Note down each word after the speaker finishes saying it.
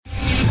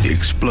The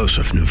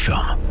explosive new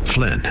film,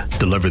 Flynn,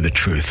 deliver the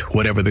truth,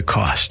 whatever the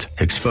cost,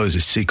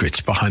 exposes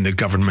secrets behind the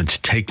government's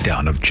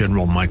takedown of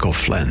General Michael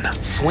Flynn.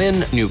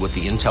 Flynn knew what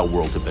the intel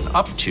world had been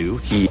up to.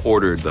 He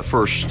ordered the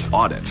first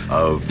audit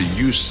of the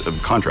use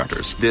of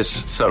contractors.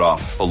 This set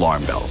off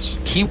alarm bells.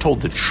 He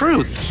told the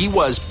truth. He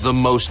was the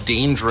most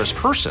dangerous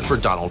person for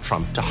Donald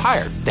Trump to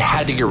hire. They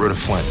had to get rid of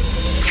Flynn.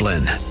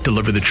 Flynn,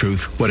 deliver the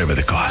truth, whatever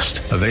the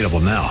cost. Available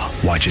now.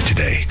 Watch it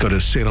today. Go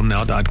to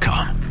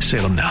salemnow.com.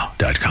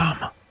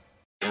 salemnow.com.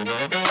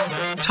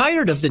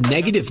 Tired of the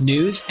negative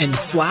news and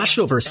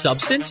flashover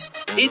substance?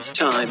 It's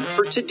time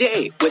for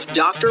Today with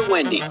Dr.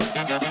 Wendy.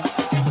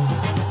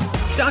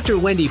 Dr.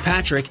 Wendy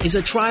Patrick is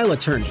a trial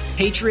attorney,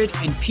 patriot,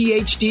 and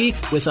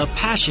PhD with a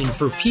passion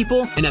for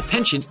people and a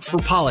penchant for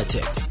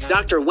politics.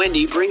 Dr.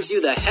 Wendy brings you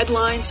the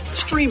headlines,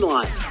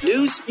 streamlined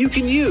news you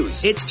can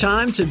use. It's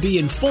time to be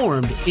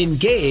informed,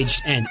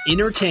 engaged, and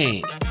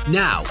entertained.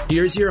 Now,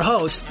 here's your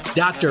host,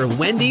 Dr.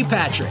 Wendy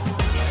Patrick.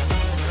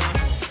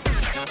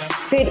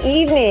 Good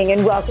evening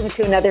and welcome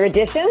to another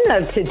edition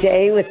of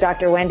Today with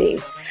Dr.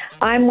 Wendy.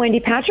 I'm Wendy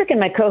Patrick and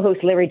my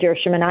co-host Larry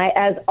Dersham and I,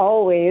 as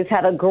always,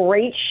 have a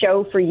great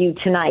show for you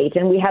tonight.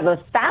 And we have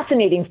a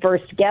fascinating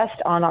first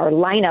guest on our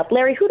lineup.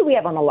 Larry, who do we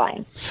have on the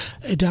line?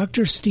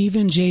 Dr.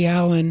 Stephen J.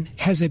 Allen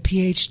has a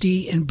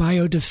PhD in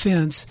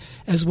biodefense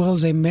as well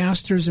as a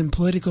master's in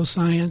political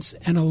science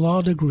and a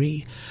law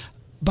degree.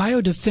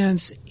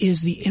 Biodefense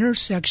is the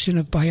intersection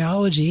of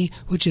biology,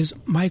 which is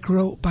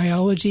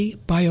microbiology,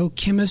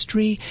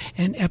 biochemistry,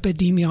 and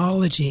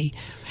epidemiology,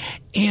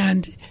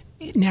 and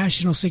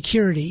national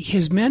security.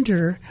 His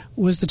mentor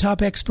was the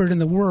top expert in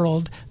the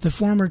world, the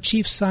former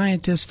chief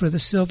scientist for the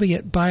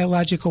Soviet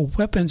biological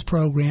weapons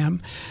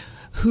program,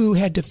 who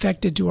had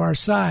defected to our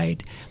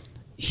side.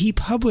 He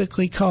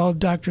publicly called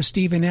Dr.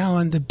 Stephen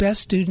Allen the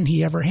best student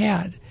he ever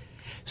had.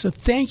 So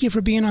thank you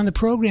for being on the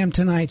program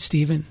tonight,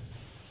 Stephen.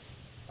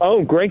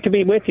 Oh, great to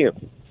be with you.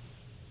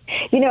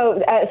 You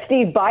know,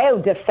 Steve,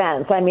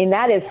 biodefense, I mean,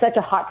 that is such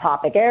a hot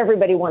topic.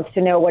 Everybody wants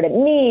to know what it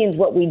means,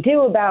 what we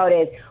do about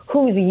it,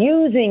 who's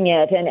using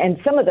it, and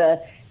some of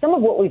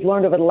what we've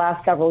learned over the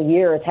last several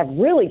years have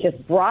really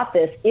just brought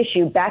this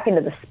issue back into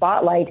the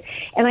spotlight.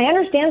 And I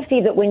understand,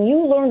 Steve, that when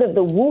you learned of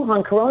the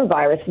Wuhan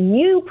coronavirus,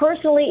 you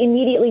personally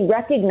immediately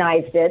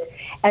recognized it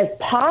as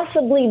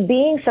possibly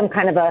being some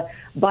kind of a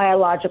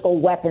biological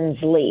weapons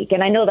leak.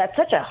 And I know that's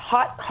such a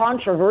hot,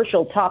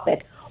 controversial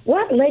topic.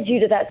 What led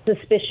you to that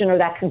suspicion or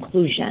that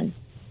conclusion?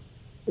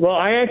 Well,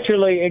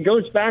 it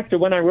goes back to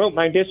when I wrote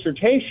my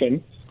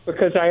dissertation,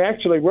 because I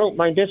actually wrote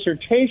my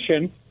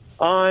dissertation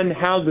on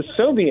how the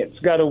Soviets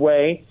got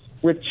away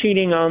with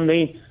cheating on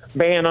the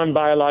ban on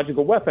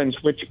biological weapons,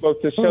 which both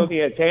the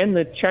Soviets and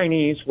the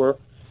Chinese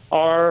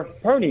are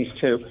parties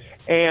to.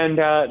 And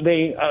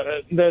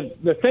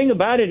the thing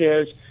about it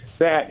is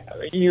that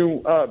if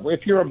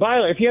you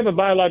have a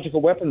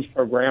biological weapons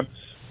program,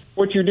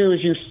 what you do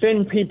is you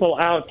send people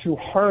out to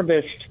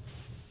harvest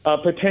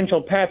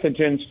potential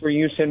pathogens for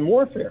use in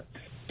warfare.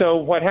 So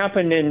what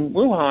happened in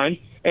Wuhan,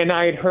 and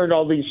I had heard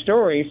all these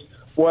stories,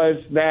 was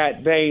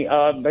that they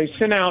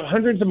sent out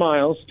hundreds of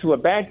miles to a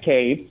bat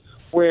cave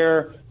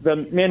where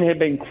the men had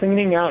been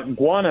cleaning out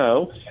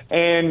guano,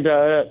 and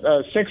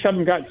 6 of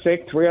them got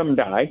sick, 3 of them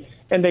died,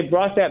 and they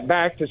brought that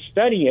back to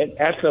study it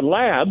at the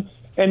lab,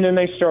 and then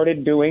they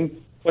started doing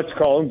what's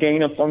called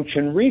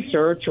gain-of-function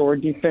research or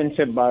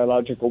defensive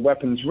biological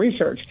weapons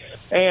research.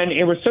 And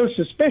it was so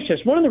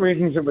suspicious. One of the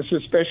reasons it was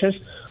suspicious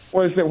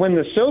was that when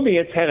the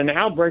Soviets had an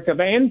outbreak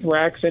of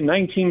anthrax in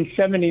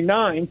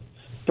 1979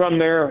 from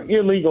their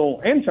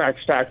illegal anthrax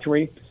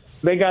factory,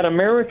 they got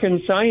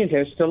American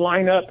scientists to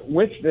line up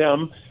with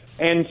them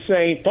and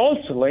say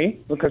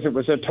falsely, because it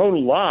was a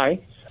total lie,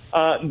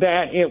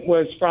 that it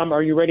was from,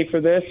 are you ready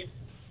for this,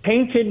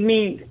 tainted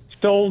meat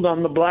sold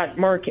on the black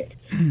market.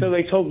 So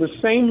they told the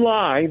same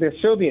lie the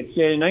Soviets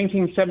did in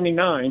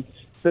 1979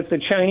 that the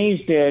Chinese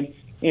did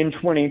in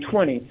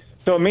 2020.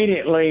 So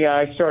immediately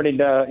I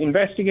started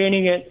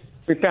investigating it.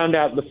 We found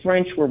out the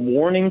French were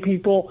warning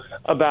people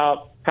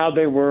about how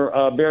they were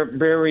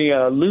very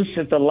loose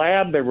at the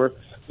lab.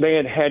 They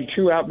had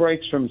 2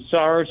 outbreaks from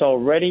SARS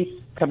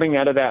already coming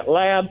out of that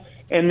lab.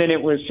 And then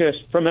it was just,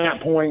 from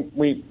that point,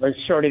 we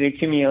started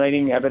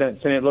accumulating evidence,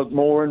 and it looked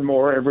more and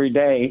more every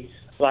day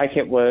like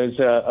it was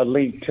a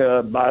leaked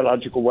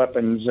biological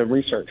weapons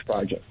research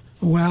project.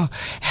 Wow.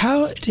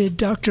 How did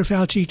Dr.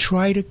 Fauci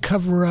try to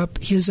cover up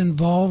his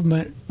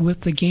involvement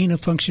with the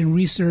gain-of-function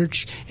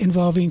research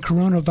involving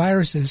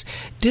coronaviruses?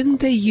 Didn't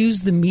they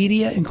use the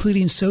media,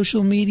 including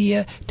social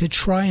media, to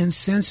try and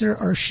censor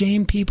or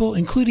shame people,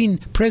 including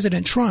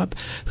President Trump,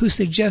 who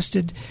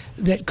suggested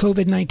that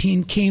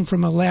COVID-19 came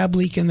from a lab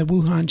leak in the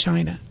Wuhan,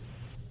 China?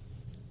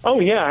 Oh,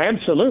 yeah,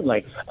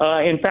 absolutely.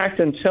 In fact,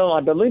 until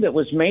I believe it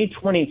was May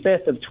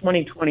 25th of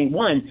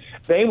 2021,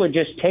 they would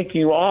just take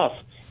you off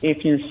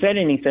if you said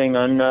anything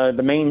on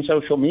the main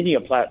social media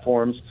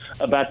platforms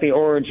about the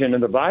origin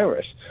of the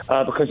virus,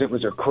 because it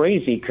was a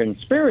crazy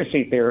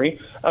conspiracy theory.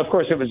 Of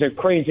course, it was a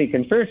crazy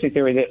conspiracy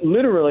theory that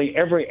literally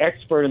every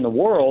expert in the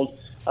world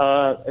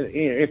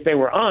if they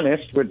were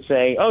honest, would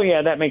say, oh,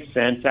 yeah, that makes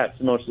sense. That's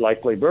the most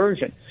likely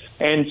version.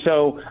 And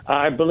so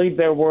I believe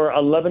there were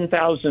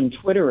 11,000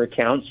 Twitter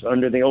accounts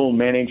under the old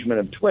management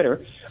of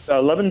Twitter,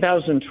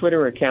 11,000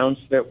 Twitter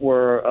accounts that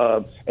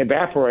were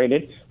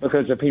evaporated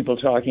because of people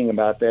talking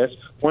about this,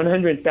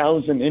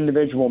 100,000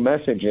 individual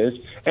messages,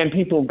 and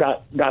people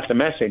got the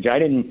message.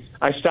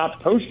 I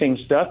stopped posting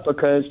stuff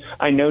because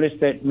I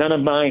noticed that none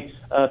of my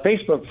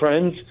Facebook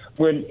friends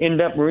would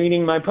end up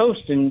reading my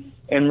post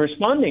and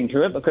responding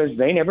to it because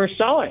they never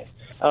saw it.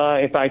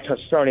 If I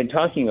started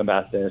talking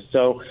about this.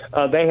 So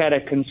they had a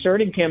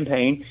concerted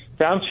campaign.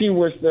 Fauci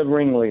was the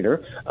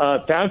ringleader.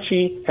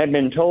 Fauci had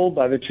been told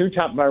by the two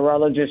top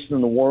virologists in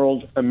the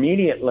world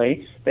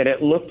immediately that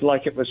it looked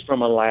like it was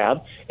from a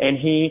lab, and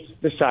he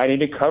decided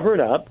to cover it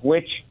up,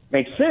 which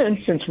makes sense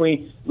since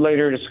we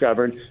later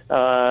discovered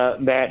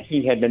that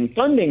he had been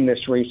funding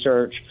this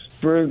research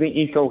through the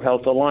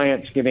EcoHealth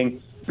Alliance,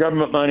 giving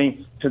government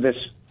money to this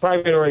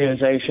private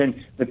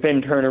organization that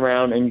then turned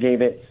around and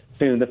gave it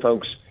to the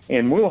folks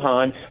in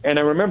Wuhan. And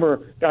I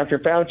remember Dr.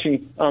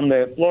 Fauci on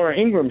the Laura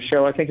Ingraham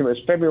show, I think it was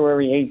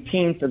February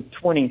 18th of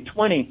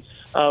 2020,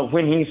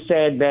 when he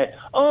said that,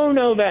 oh,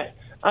 no, that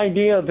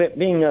idea of it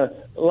being a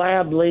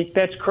lab leak,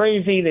 that's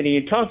crazy, that he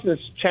had talked to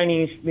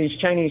these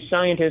Chinese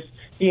scientists.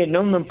 He had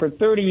known them for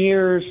 30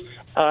 years,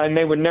 and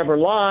they would never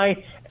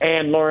lie.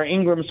 And Laura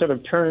Ingraham sort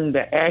of turned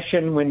to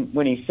ashen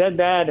when he said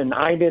that, and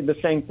I did the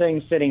same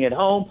thing sitting at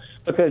home,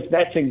 because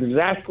that's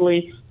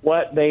exactly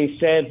what they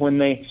said when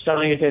the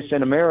scientists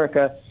in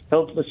America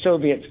helped the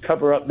Soviets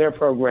cover up their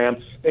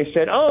program. They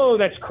said, oh,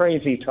 that's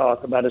crazy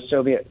talk about a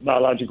Soviet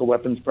biological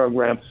weapons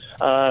program.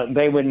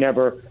 They would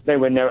never,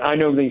 I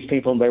know these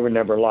people, they would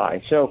never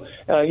lie. So,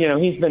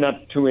 he's been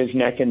up to his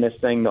neck in this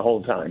thing the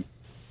whole time.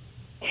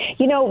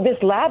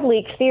 This lab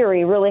leak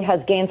theory really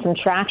has gained some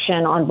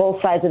traction on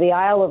both sides of the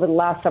aisle over the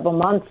last several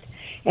months.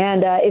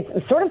 And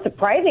it's sort of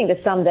surprising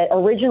to some that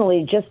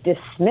originally just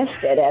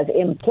dismissed it as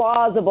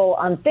implausible,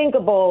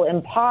 unthinkable,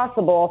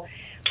 impossible.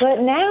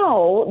 But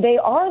now they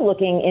are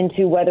looking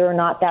into whether or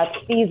not that's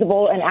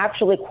feasible and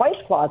actually quite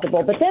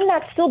plausible. But then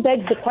that still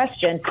begs the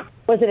question,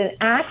 was it an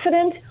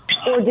accident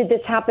or did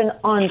this happen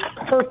on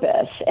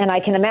purpose? And I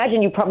can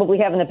imagine you probably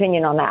have an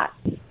opinion on that.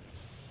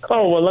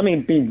 Oh, well, let me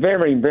be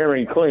very,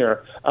 very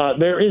clear.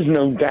 There is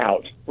no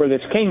doubt where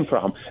this came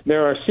from.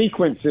 There are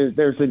sequences.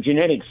 There's a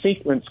genetic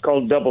sequence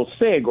called double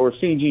SIG, or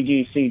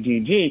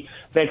CGG,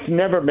 that's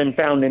never been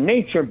found in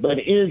nature, but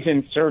is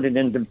inserted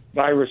into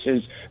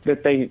viruses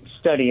that they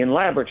study in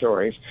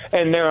laboratories.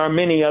 And there are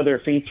many other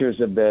features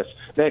of this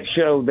that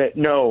show that,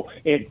 no,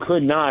 it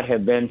could not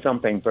have been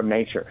something from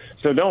nature.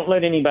 So don't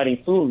let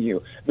anybody fool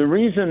you. The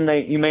reason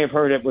you may have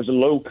heard it was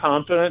low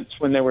confidence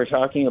when they were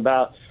talking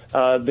about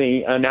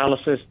the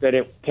analysis that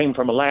it came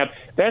from a lab.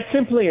 That's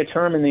simply a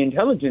term in the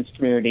intelligence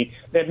community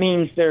that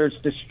means there's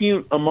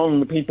dispute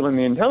among the people in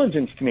the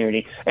intelligence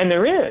community. And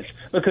there is,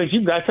 because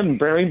you've got some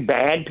very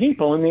bad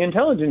people in the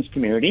intelligence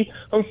community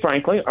who,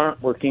 frankly,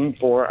 aren't working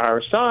for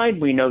our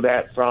side. We know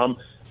that from,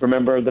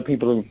 remember, the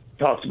people who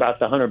talked about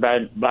the Hunter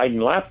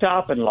Biden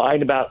laptop and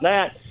lied about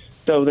that.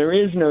 So there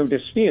is no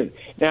dispute.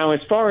 Now,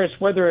 as far as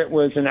whether it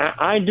was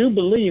I do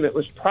believe it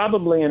was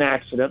probably an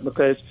accident,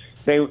 because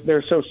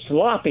they're so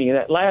sloppy.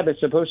 That lab is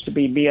supposed to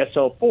be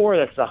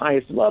BSL-4. That's the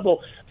highest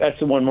level. That's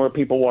the one where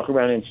people walk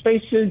around in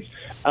spacesuits.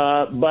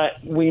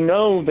 But we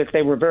know that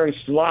they were very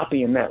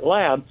sloppy in that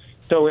lab.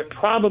 So it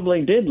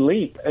probably did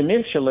leak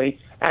initially,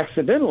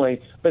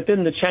 accidentally. But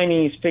then the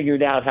Chinese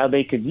figured out how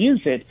they could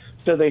use it.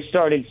 So they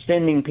started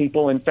sending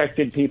people,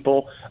 infected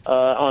people,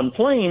 on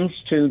planes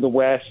to the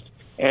West,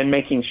 and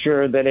making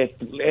sure that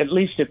at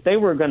least if they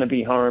were going to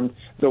be harmed,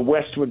 the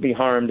West would be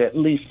harmed at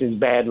least as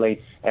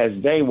badly as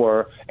they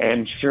were.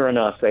 And sure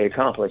enough, they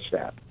accomplished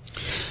that.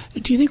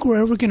 Do you think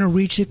we're ever going to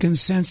reach a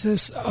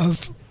consensus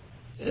of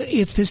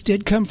if this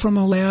did come from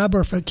a lab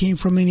or if it came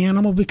from an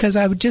animal? Because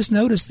I would just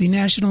notice the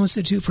National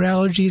Institute for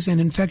Allergies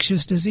and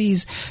Infectious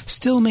Disease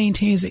still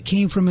maintains it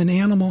came from an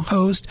animal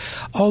host,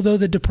 although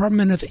the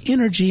Department of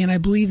Energy and I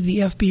believe the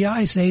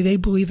FBI say they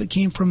believe it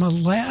came from a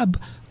lab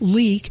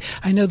leak.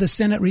 I know the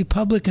Senate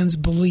Republicans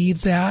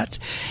believe that,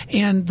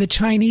 and the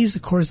Chinese,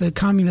 of course, the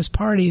Communist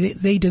Party,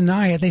 they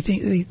deny it. They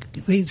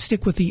think they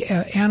stick with the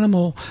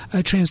animal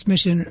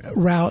transmission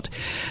route.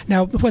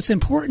 Now, what's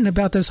important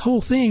about this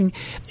whole thing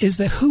is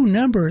the WHO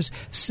numbers.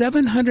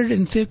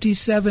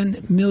 757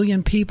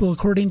 million people,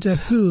 according to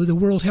WHO, the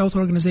World Health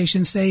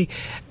Organization, say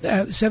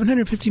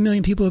 750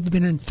 million people have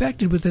been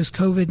infected with this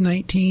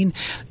COVID-19,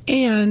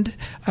 and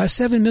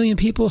 7 million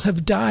people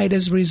have died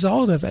as a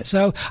result of it.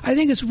 So I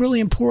think it's really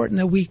important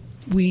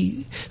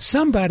that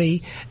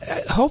somebody,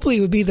 hopefully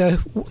it would be the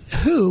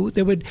WHO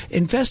that would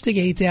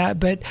investigate that,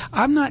 but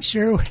I'm not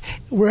sure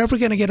we're ever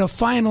going to get a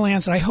final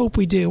answer. I hope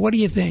we do. What do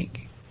you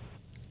think?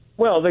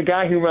 Well, the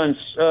guy who runs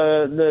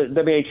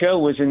the WHO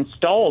was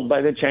installed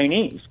by the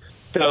Chinese.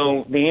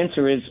 So the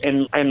answer is,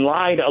 and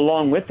lied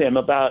along with them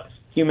about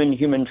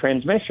human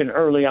transmission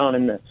early on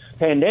in the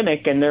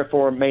pandemic, and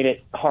therefore made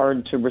it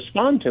hard to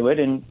respond to it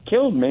and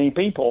killed many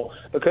people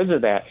because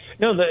of that.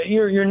 No,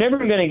 you're never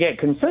going to get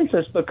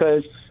consensus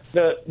because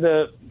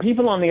the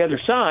people on the other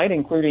side,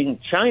 including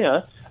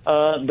China,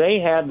 they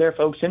have their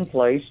folks in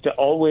place to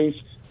always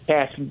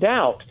cast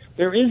doubt.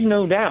 There is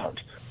no doubt.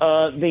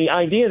 The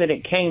idea that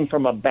it came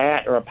from a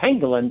bat or a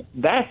pangolin,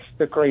 that's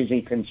the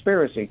crazy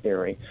conspiracy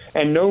theory,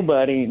 and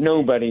nobody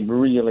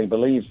really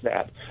believes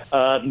that.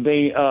 But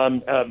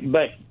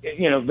the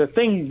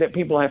thing that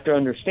people have to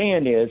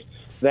understand is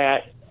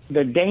that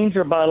the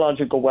danger of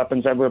biological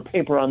weapons, I wrote a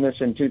paper on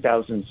this in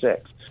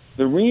 2006,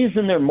 the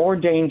reason they're more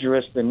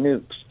dangerous than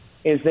nukes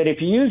is that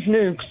if you use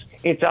nukes,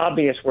 it's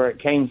obvious where it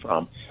came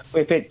from.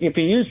 If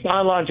you use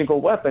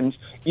biological weapons,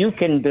 you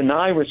can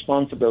deny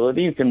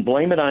responsibility. You can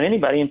blame it on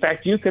anybody. In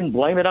fact, you can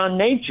blame it on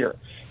nature.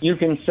 You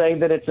can say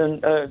that it's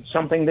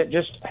something that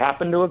just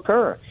happened to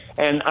occur.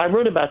 And I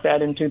wrote about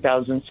that in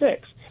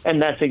 2006.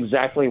 And that's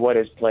exactly what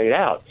has played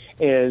out,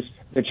 is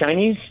the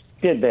Chinese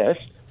did this.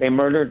 They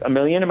murdered 1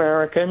 million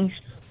Americans,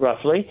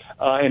 roughly,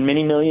 and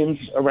many millions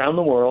around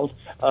the world.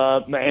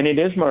 And it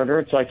is murder.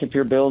 It's like if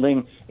you're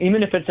building,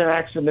 even if it's an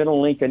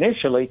accidental leak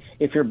initially,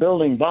 if you're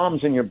building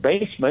bombs in your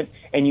basement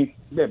and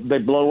they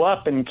blow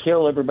up and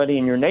kill everybody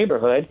in your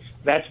neighborhood,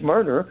 that's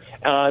murder.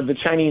 The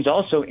Chinese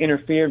also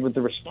interfered with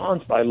the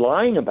response by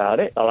lying about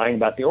it, lying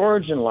about the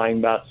origin, lying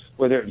about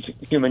whether it's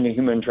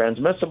human-to-human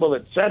transmissible,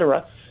 et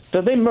cetera.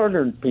 So they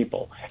murdered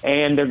people.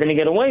 And they're going to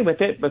get away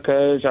with it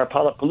because our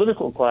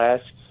political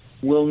class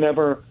will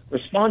never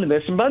respond to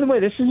this. And by the way,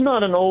 this is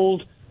not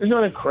there's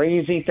not a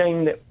crazy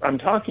thing that I'm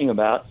talking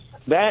about.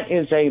 That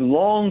is a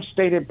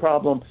long-stated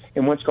problem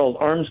in what's called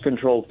arms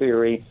control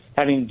theory,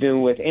 having to do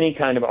with any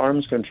kind of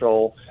arms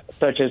control,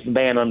 such as the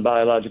ban on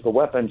biological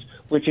weapons,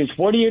 which is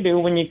what do you do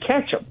when you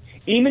catch them?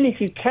 Even if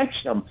you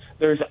catch them,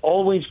 there's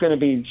always going to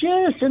be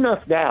just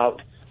enough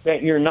doubt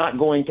that you're not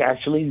going to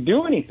actually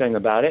do anything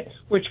about it,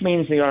 which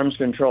means the arms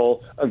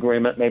control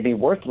agreement may be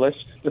worthless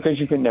because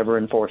you can never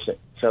enforce it.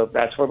 So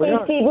that's where we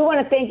are. Steve, we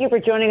want to thank you for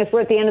joining us. We're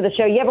at the end of the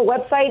show. You have a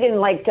website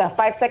in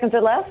 5 seconds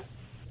or less?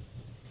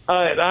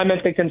 I'm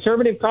at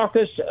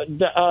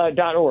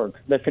theconservativecaucus.org.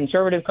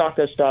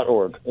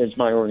 Theconservativecaucus.org is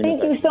my organization.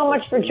 Thank you so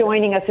much for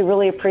joining us. We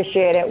really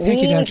appreciate it.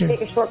 Thank you, need Doctor. to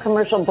take a short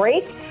commercial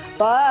break,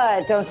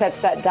 but don't touch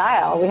that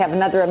dial. We have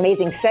another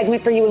amazing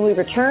segment for you when we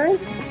return.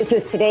 This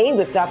is Today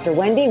with Dr.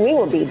 Wendy. We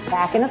will be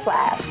back in a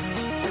flash.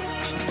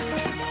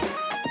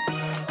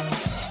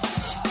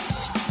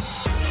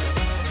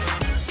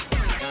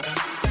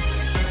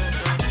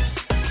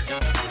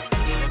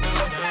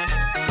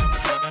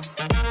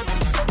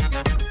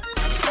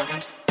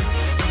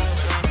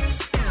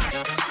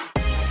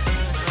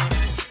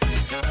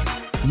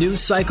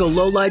 News cycle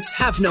lowlights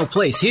have no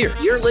place here.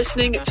 You're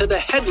listening to the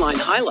headline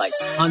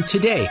highlights on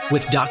Today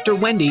with Dr.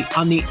 Wendy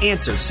on The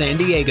Answer San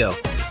Diego.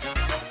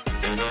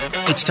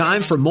 It's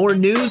time for more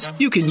news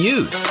you can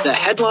use. The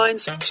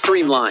headlines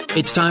streamlined.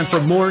 It's time for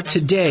more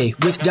Today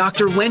with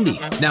Dr. Wendy.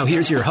 Now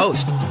here's your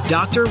host,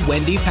 Dr.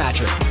 Wendy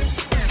Patrick.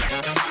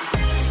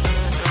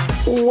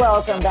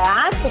 Welcome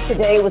back to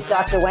Today with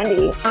Dr.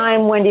 Wendy.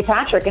 I'm Wendy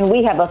Patrick, and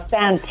we have a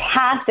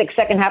fantastic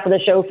second half of the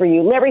show for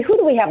you. Larry, who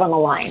do we have on the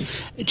line?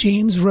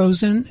 James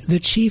Rosen, the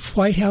chief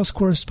White House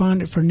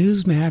correspondent for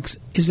Newsmax,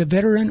 is a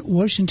veteran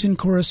Washington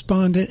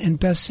correspondent and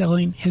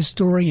best-selling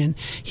historian.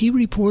 He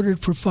reported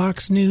for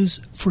Fox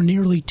News for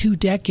nearly 2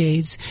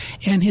 decades,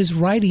 and his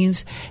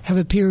writings have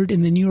appeared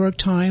in the New York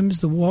Times,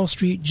 the Wall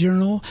Street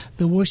Journal,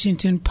 the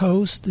Washington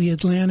Post, the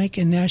Atlantic,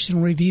 and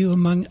National Review,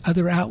 among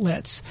other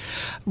outlets.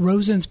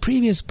 Rosen's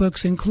previous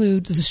books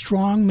include The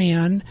Strong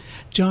Man,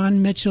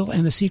 John Mitchell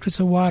and the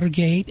Secrets of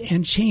Watergate,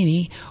 and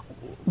Cheney,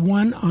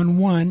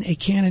 One-on-One, a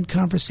candid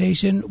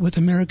conversation with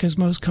America's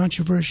most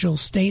controversial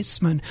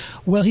statesman.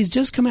 Well, he's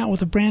just come out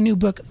with a brand new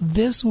book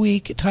this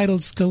week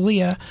titled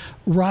Scalia,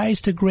 Rise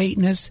to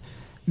Greatness,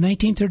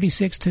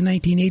 1936 to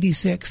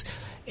 1986.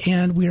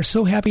 And we are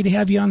so happy to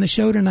have you on the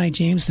show tonight,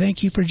 James.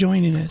 Thank you for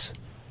joining us.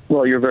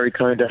 Well, you're very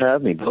kind to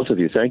have me, both of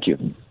you. Thank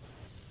you.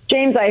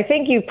 James, I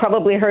think you've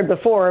probably heard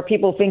before,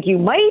 people think you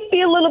might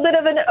be a little bit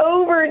of an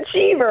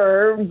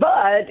overachiever,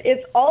 but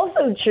it's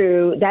also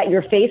true that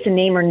your face and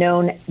name are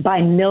known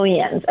by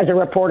millions as a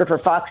reporter for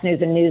Fox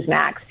News and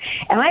Newsmax.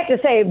 And I have to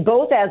say,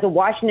 both as a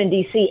Washington,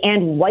 D.C.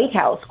 and White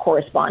House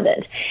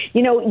correspondent,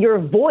 you know, your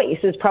voice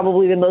is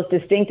probably the most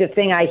distinctive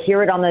thing. I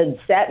hear it on the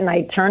set and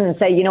I turn and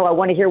say, you know, I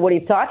want to hear what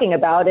he's talking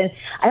about. And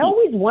I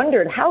always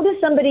wondered, how does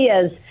somebody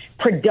as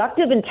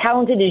productive and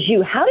talented as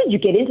you, how did you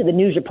get into the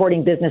news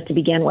reporting business to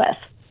begin with?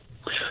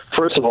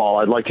 First of all,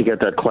 I'd like to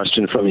get that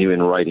question from you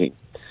in writing.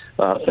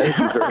 Thank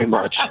you very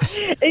much.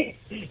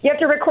 You have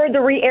to record the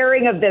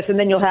re-airing of this, and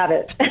then you'll have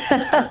it.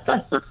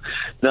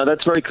 Now,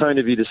 that's very kind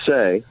of you to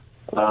say.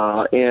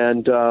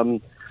 And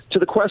to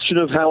the question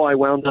of how I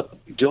wound up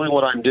doing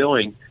what I'm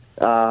doing,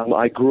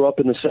 I grew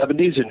up in the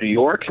 70s in New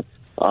York,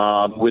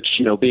 which,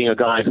 you know, being a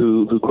guy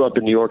who grew up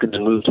in New York and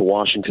then moved to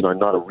Washington, I'm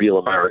not a real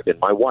American.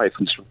 My wife,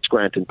 who's from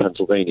Scranton,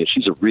 Pennsylvania,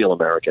 she's a real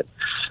American.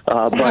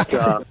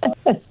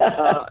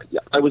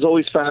 I was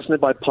always fascinated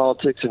by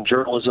politics and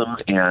journalism,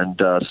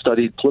 and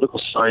studied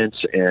political science,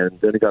 and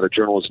then I got a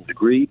journalism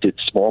degree, did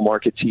small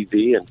market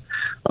TV,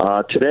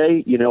 and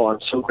today, I'm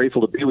so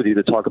grateful to be with you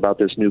to talk about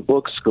this new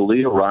book,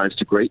 Scalia, Rise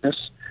to Greatness.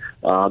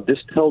 This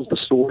tells the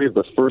story of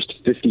the first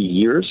 50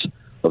 years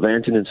of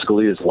Antonin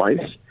Scalia's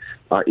life.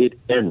 It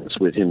ends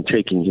with him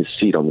taking his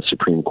seat on the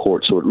Supreme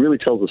Court, so it really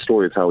tells the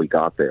story of how he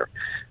got there.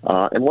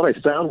 And what I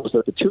found was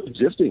that the two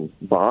existing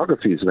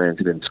biographies of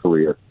Antonin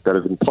Scalia that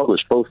have been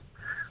published, both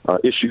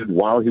issued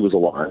while he was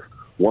alive.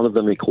 One of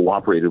them he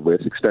cooperated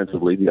with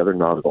extensively, the other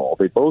not at all.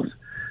 They both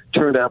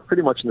turned out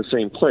pretty much in the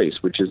same place,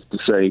 which is to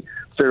say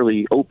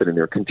fairly open in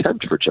their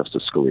contempt for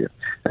Justice Scalia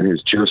and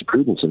his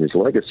jurisprudence and his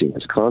legacy and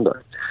his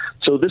conduct.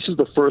 So this is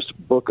the first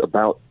book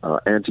about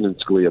Antonin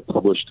Scalia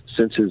published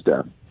since his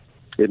death.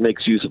 It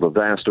makes use of a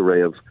vast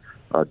array of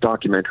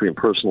documentary and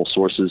personal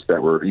sources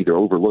that were either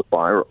overlooked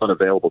by or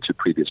unavailable to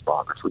previous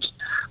biographers.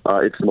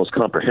 It's the most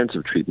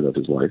comprehensive treatment of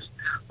his life.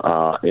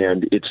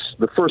 And it's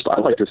the first, I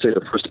like to say,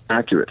 the first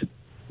accurate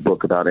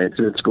book about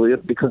Antonin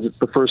Scalia because it's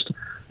the first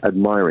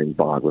admiring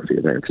biography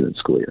of Antonin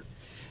Scalia.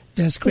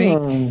 That's great.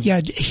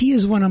 Yeah, he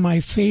is one of my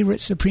favorite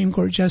Supreme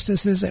Court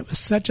justices. It was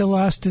such a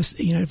loss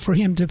to, for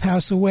him to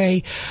pass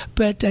away.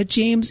 But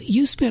James,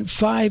 you spent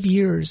 5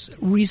 years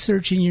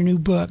researching your new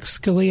book,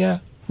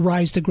 Scalia,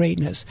 Rise to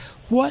Greatness.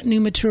 What new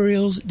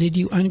materials did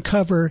you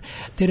uncover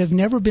that have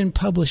never been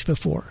published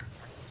before?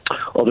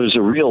 Well, there's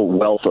a real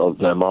wealth of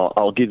them.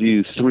 I'll give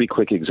you 3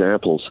 quick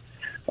examples.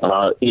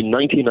 In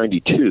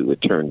 1992,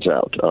 it turns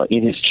out,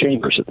 in his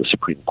chambers at the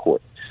Supreme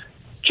Court,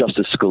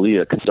 Justice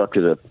Scalia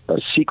conducted a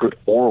secret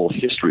oral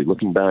history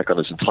looking back on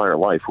his entire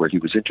life where he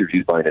was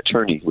interviewed by an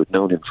attorney who had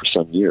known him for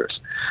some years.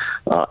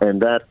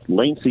 And that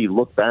lengthy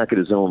look back at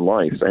his own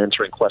life,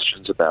 answering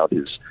questions about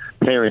his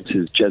parents,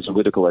 his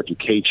Jesuitical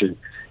education,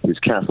 his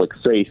Catholic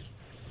faith,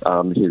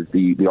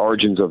 the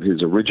origins of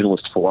his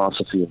originalist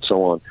philosophy, and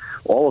so on,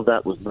 all of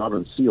that was not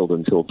unsealed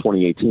until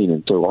 2018.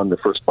 And so I'm the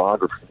first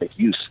biographer to make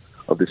use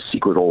of this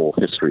secret oral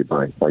history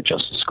by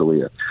Justice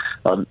Scalia.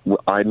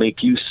 I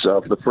make use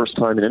for the first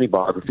time in any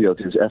biography of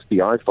his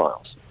FBI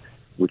files,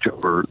 which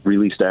were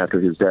released after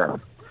his death,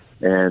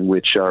 and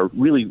which are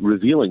really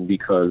revealing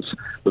because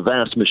the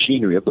vast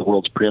machinery of the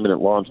world's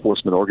preeminent law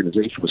enforcement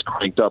organization was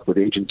cranked up with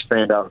agents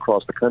fanned out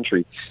across the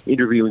country,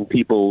 interviewing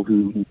people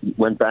who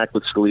went back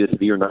with Scalia to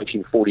the year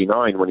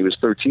 1949 when he was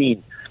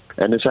 13,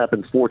 and this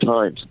happened 4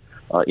 times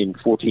in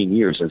 14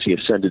 years as he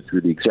ascended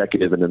through the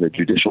executive and then the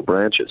judicial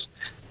branches.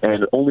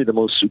 And only the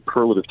most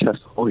superlative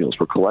testimonials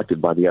were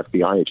collected by the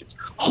FBI agents.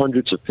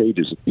 Hundreds of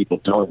pages of people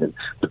telling him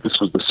that this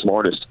was the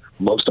smartest,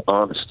 most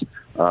honest,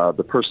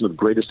 the person of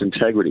greatest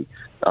integrity,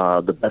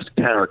 the best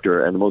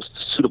character, and the most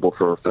suitable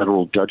for a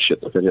federal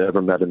judgeship that they had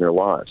ever met in their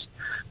lives.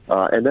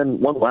 And then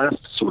one last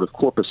sort of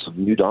corpus of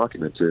new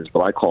documents is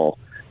what I call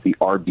the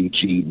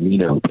RBG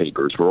Nino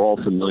papers. We're all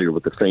familiar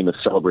with the famous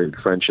celebrated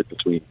friendship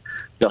between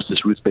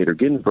Justice Ruth Bader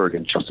Ginsburg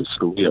and Justice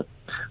Scalia.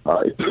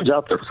 It turns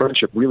out their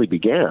friendship really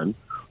began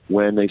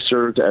when they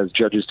served as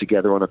judges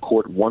together on a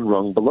court one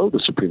rung below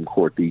the Supreme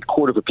Court, the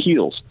Court of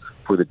Appeals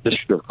for the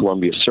District of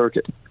Columbia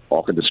Circuit,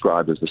 often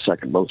described as the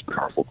second most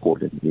powerful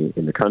court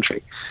in the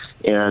country.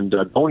 And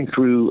going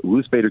through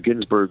Ruth Bader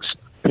Ginsburg's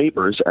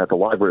papers at the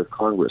Library of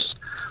Congress,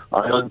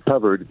 I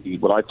uncovered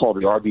what I call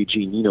the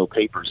RBG Nino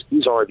papers.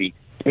 These are the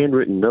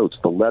handwritten notes,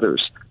 the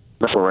letters,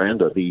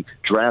 memoranda, the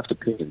draft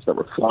opinions that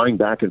were flying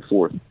back and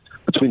forth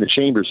between the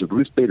chambers of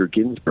Ruth Bader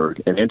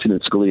Ginsburg and Antonin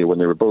Scalia when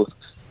they were both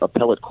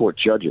appellate court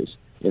judges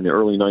in the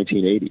early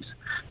 1980s.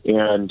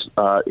 And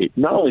it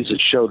not only does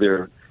it show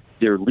their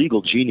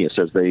legal genius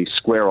as they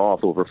square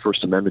off over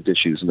First Amendment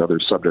issues and other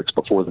subjects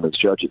before them as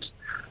judges,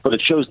 but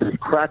it shows their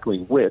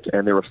crackling wit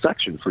and their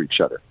affection for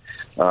each other.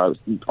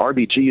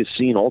 RBG is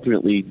seen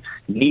alternately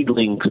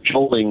needling,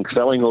 cajoling,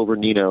 felling over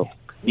Nino.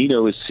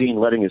 Nino is seen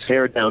letting his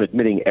hair down,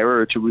 admitting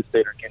error to Ruth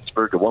Bader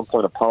Ginsburg, at one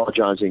point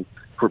apologizing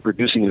for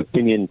producing an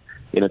opinion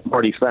in a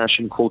tardy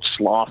fashion, quote,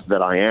 sloth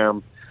that I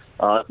am.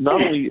 Not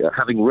only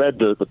having read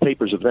the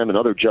papers of them and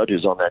other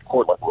judges on that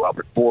court, like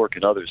Robert Bork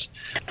and others,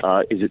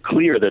 is it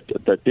clear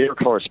that their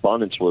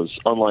correspondence was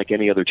unlike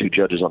any other 2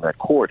 judges on that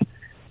court.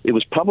 It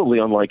was probably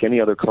unlike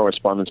any other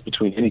correspondence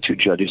between any 2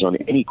 judges on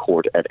any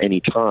court at any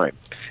time.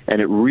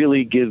 And it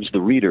really gives the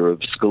reader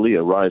of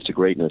Scalia, Rise to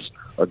Greatness,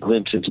 a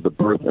glimpse into the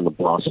birth and the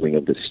blossoming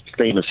of this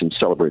famous and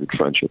celebrated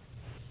friendship.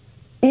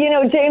 You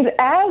know, James,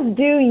 as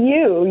do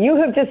you. You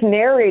have just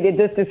narrated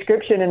this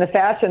description in a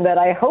fashion that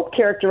I hope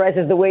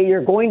characterizes the way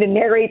you're going to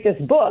narrate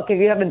this book, if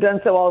you haven't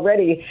done so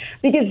already.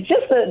 Because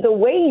just the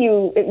way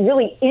you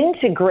really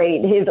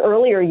integrate his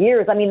earlier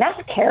years, I mean, that's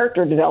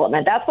character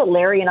development. That's what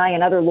Larry and I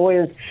and other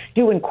lawyers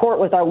do in court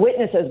with our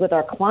witnesses, with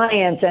our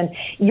clients. And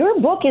your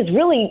book is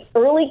really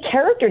early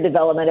character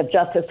development of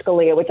Justice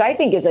Scalia, which I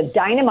think is a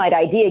dynamite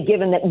idea,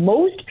 given that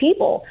most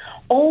people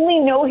only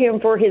know him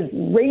for his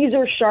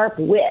razor-sharp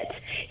wit,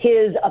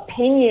 his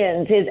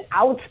opinions, his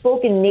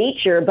outspoken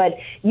nature, but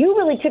you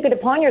really took it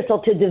upon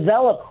yourself to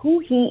develop who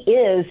he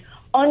is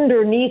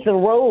underneath the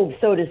robe,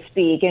 so to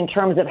speak, in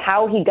terms of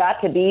how he got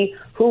to be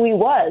who he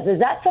was. Is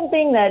that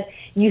something that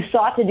you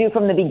sought to do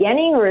from the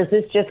beginning, or is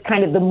this just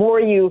kind of the more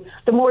you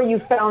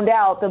found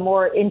out, the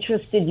more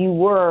interested you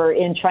were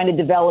in trying to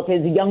develop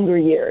his younger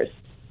years?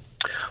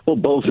 Well,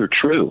 both are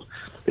true.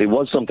 It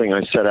was something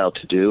I set out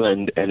to do,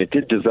 and it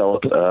did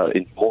develop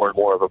in more and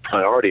more of a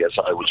priority as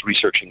I was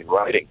researching and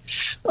writing.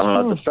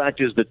 The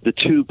fact is that the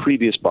two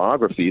previous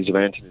biographies of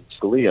Antonin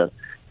Scalia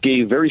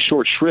gave very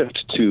short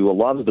shrift to a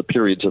lot of the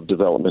periods of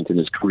development in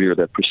his career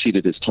that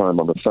preceded his time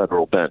on the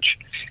federal bench.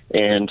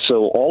 And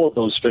so all of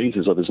those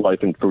phases of his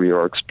life and career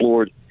are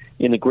explored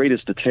in the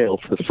greatest detail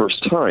for the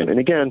first time. And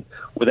again,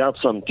 without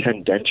some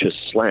tendentious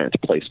slant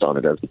placed on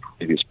it, as the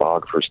previous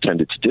biographers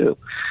tended to do.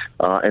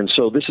 And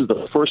so this is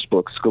the first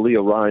book,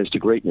 Scalia Rise to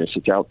Greatness.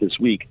 It's out this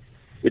week.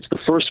 It's the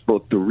first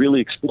book to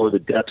really explore the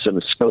depths and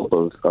the scope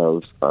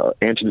of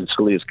Antonin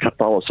Scalia's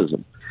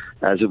Catholicism,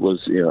 as it was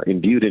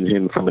imbued in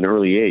him from an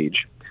early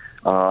age.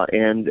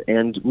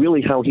 And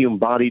really how he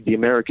embodied the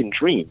American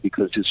dream,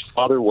 because his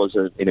father was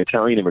an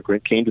Italian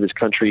immigrant, came to this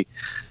country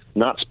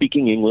not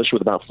speaking English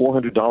with about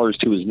 $400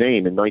 to his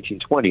name in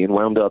 1920 and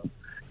wound up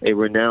a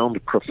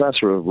renowned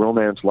professor of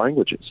Romance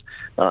languages.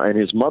 And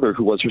his mother,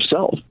 who was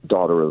herself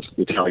daughter of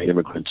Italian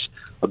immigrants,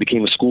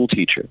 became a school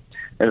teacher.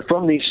 And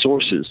from these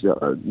sources,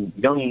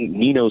 young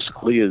Nino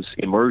Scalia's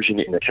immersion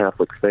in the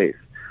Catholic faith,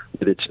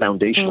 with its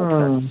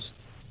foundational texts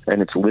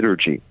and its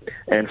liturgy,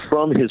 and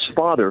from his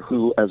father,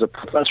 who, as a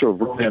professor of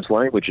Romance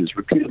languages,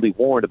 repeatedly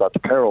warned about the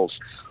perils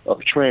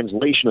of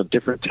translation of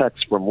different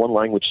texts from one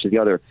language to the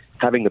other,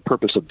 having the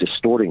purpose of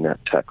distorting that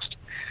text.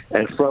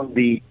 And from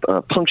the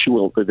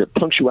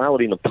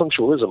punctuality and the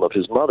punctualism of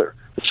his mother,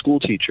 the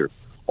school teacher,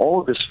 all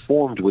of this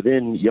formed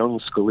within young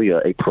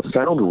Scalia a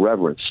profound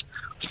reverence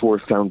for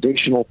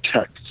foundational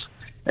texts.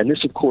 And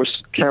this, of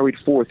course, carried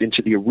forth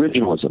into the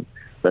originalism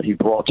that he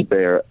brought to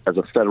bear as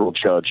a federal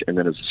judge and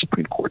then as a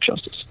Supreme Court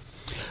justice.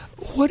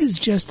 What is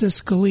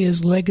Justice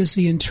Scalia's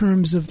legacy in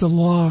terms of the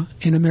law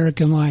in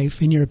American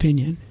life, in your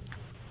opinion?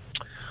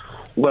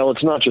 Well,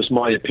 it's not just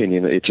my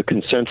opinion. It's a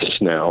consensus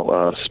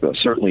now,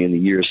 certainly in the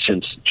years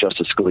since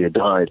Justice Scalia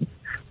died,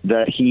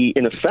 that he,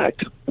 in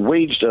effect,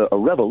 waged a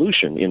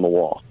revolution in the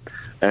law,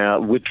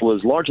 which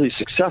was largely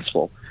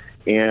successful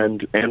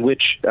and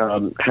which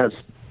has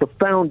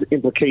profound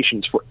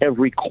implications for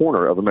every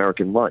corner of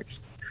American life.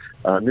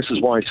 This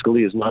is why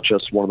Scalia is not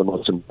just one of the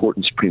most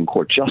important Supreme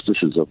Court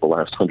justices of the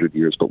last 100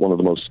 years, but one of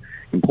the most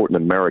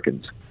important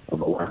Americans of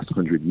the last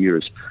 100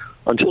 years.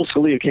 Until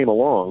Scalia came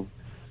along,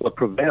 what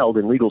prevailed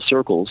in legal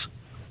circles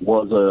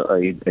was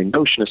a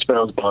notion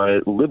espoused by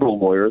liberal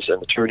lawyers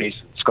and attorneys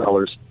and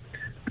scholars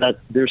that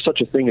there's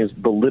such a thing as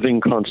the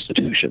living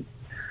Constitution.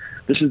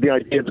 This is the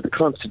idea that the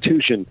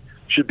Constitution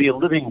should be a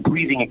living,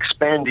 breathing,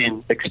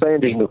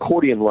 expanding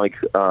accordion-like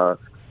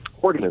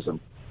organism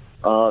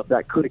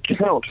that could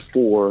account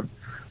for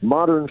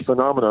modern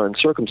phenomena and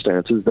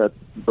circumstances that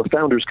the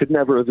founders could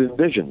never have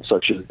envisioned,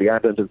 such as the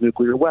advent of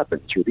nuclear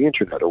weapons or the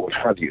internet or what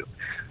have you.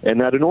 And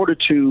that in order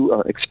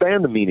to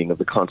expand the meaning of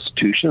the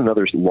Constitution and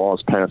other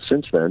laws passed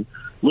since then,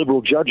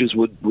 liberal judges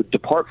would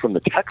depart from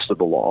the text of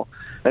the law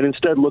and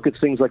instead look at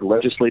things like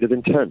legislative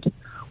intent.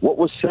 What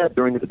was said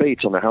during the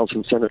debates on the House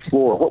and Senate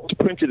floor? What was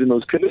printed in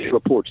those committee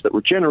reports that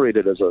were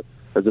generated as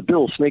a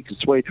bill snaked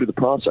its way through the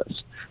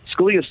process?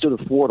 Scalia stood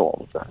athwart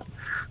all of that.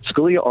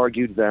 Scalia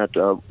argued that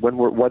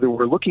whether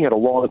we're looking at a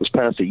law that was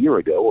passed a year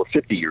ago or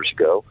 50 years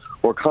ago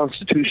or a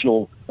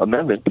constitutional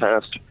amendment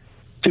passed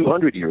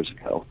 200 years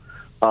ago,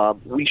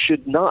 we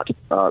should not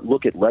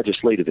look at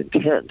legislative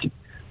intent.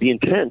 The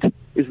intent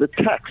is the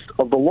text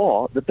of the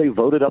law that they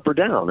voted up or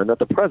down and that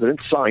the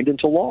president signed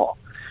into law.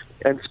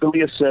 And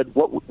Scalia said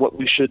what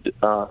we should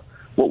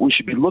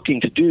be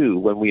looking to do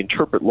when we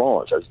interpret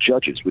laws as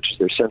judges, which is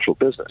their central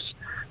business,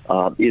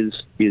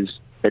 is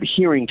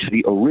adhering to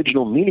the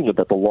original meaning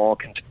that the law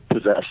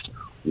possessed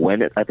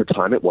at the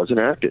time it was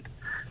enacted.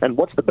 And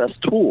what's the best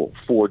tool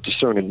for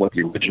discerning what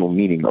the original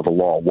meaning of a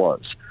law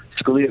was?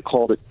 Scalia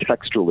called it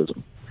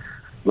textualism.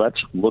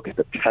 Let's look at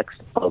the text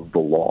of the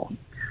law.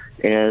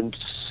 And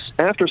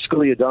after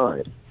Scalia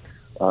died,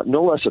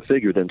 no less a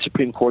figure than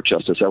Supreme Court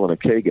Justice Elena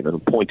Kagan, an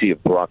appointee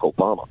of Barack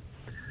Obama,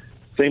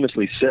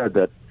 famously said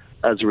that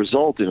as a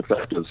result, in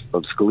effect, of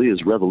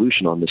Scalia's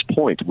revolution on this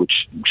point, which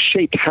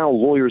shaped how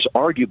lawyers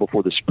argue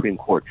before the Supreme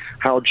Court,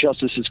 how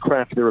justices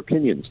craft their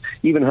opinions,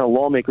 even how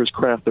lawmakers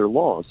craft their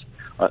laws,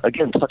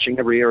 again, touching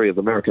every area of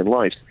American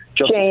life,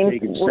 Justice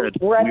Kagan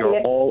said, we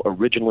are all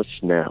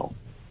originalists now.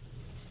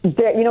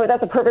 You know,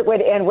 that's a perfect way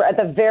to end. We're at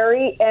the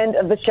very end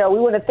of the show. We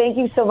want to thank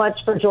you so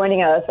much for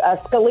joining us.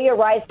 Scalia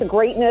Rise to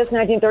Greatness,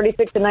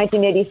 1936 to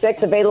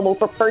 1986, available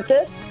for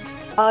purchase.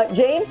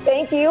 James,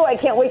 thank you. I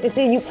can't wait to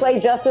see you play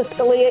Justice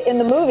Scalia in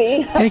the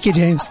movie. Thank you,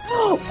 James.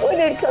 When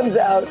it comes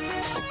out.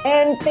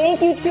 And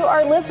thank you to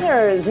our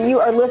listeners. You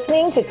are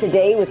listening to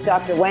Today with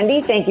Dr.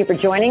 Wendy. Thank you for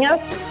joining us.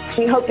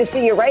 We hope to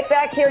see you right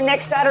back here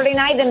next Saturday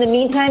night. In the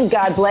meantime,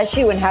 God bless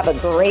you and have a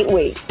great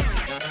week.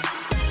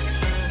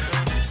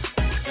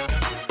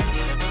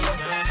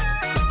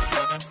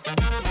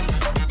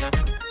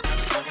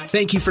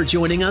 Thank you for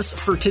joining us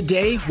for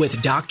Today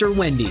with Dr.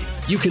 Wendy.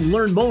 You can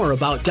learn more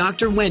about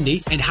Dr.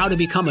 Wendy and how to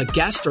become a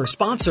guest or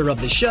sponsor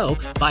of the show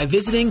by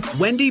visiting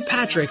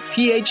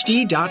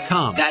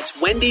wendypatrickphd.com. That's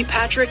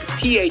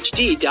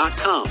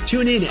wendypatrickphd.com.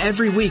 Tune in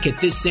every week at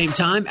this same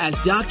time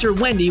as Dr.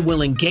 Wendy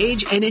will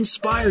engage and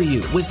inspire you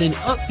with an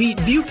upbeat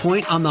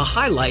viewpoint on the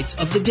highlights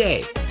of the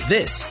day.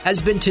 This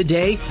has been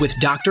Today with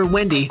Dr.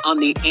 Wendy on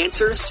The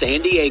Answer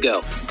San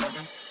Diego.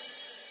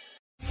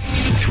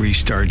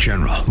 3-star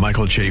General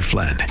Michael J.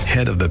 Flynn,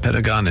 head of the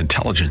Pentagon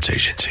Intelligence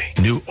Agency,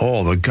 knew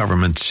all the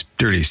government's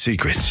dirty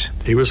secrets.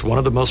 He was one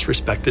of the most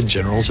respected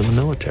generals in the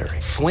military.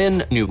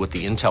 Flynn knew what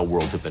the intel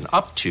world had been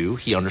up to.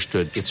 He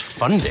understood its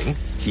funding.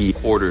 He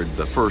ordered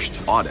the first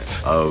audit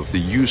of the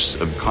use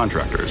of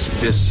contractors.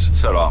 This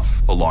set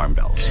off alarm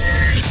bells.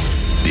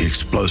 The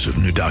explosive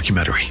new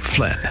documentary,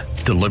 Flynn,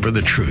 Deliver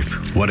the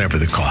Truth, Whatever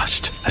the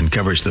Cost,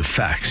 uncovers the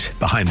facts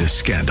behind this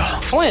scandal.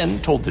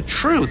 Flynn told the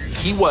truth.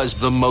 He was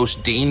the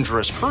most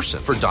dangerous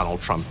person for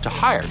Donald Trump to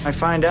hire. I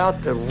find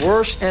out the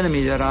worst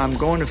enemy that I'm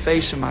going to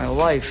face in my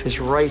life is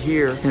right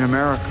here in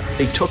America.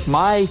 They took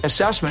my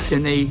assessment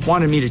and they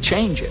wanted me to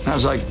change it. And I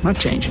was like, I'm not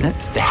changing it.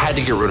 They had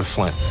to get rid of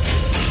Flynn.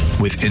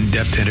 With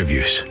in-depth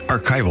interviews,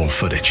 archival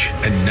footage,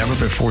 and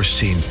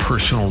never-before-seen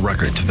personal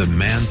records of the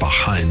man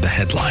behind the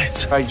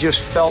headlines. I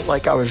just felt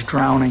like I was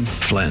drowning.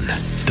 Flynn,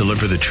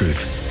 Deliver the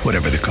Truth,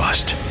 Whatever the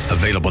Cost.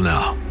 Available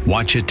now.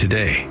 Watch it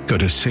today. Go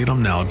to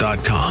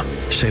salemnow.com.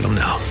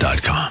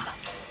 salemnow.com.